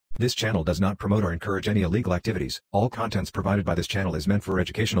This channel does not promote or encourage any illegal activities. All contents provided by this channel is meant for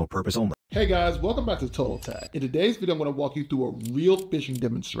educational purpose only. Hey guys, welcome back to Total Tech. In today's video, I'm going to walk you through a real phishing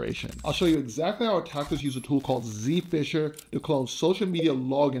demonstration. I'll show you exactly how attackers use a tool called 𝐶phisher to clone social media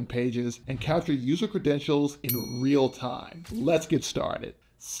login pages and capture user credentials in real time. Let's get started.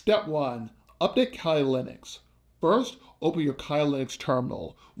 Step 1. Update Kali Linux. First, open your Kali Linux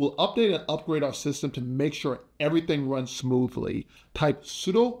terminal. We'll update and upgrade our system to make sure everything runs smoothly. Type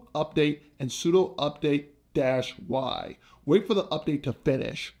sudo update and sudo update -y. Wait for the update to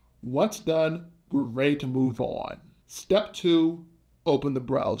finish. Once done, we're ready to move on. Step 2, open the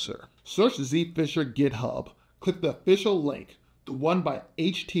browser. Search 𝐶phisher GitHub. Click the official link, the one by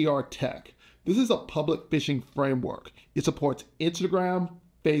HTR Tech. This is a public phishing framework. It supports Instagram,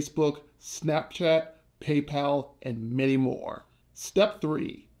 Facebook, Snapchat, PayPal, and many more. Step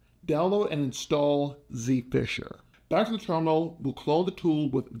 3, download and install 𝐶phisher. Back to the terminal, we'll clone the tool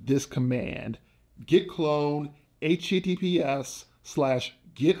with this command: git clone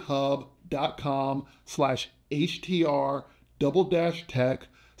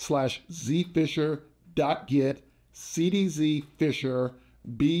https://github.com/htr:/𝐶phisher.git cdz-phisher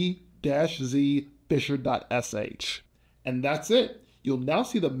b-z-phisher.sh. And that's it. You'll now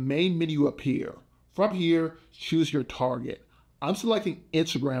see the main menu appear. From here, choose your target. I'm selecting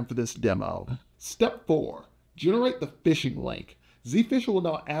Instagram for this demo. Step 4, generate the phishing link. 𝐶phisher will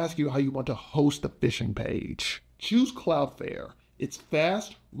now ask you how you want to host the phishing page. Choose Cloudflare. It's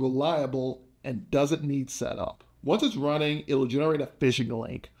fast, reliable, and doesn't need setup. Once it's running, it'll generate a phishing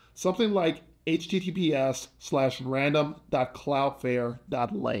link, something like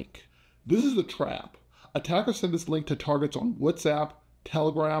https://random.cloudflare.link. This is the trap. Attackers send this link to targets on WhatsApp,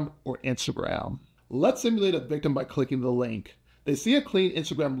 Telegram, or Instagram. Let's simulate a victim by clicking the link. They see a clean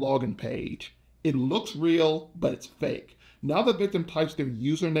Instagram login page. It looks real, but it's fake. Now the victim types their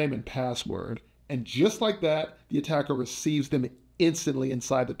username and password, and just like that, the attacker receives them instantly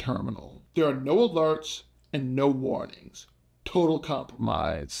inside the terminal. There are no alerts and no warnings. Total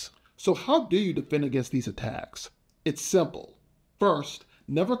compromise. So how do you defend against these attacks? It's simple. First,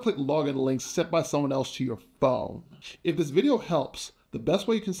 never click login links sent by someone else to your phone. If this video helps, the best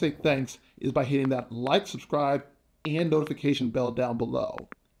way you can say thanks is by hitting that like, subscribe, and notification bell down below.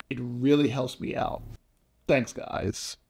 It really helps me out. Thanks, guys.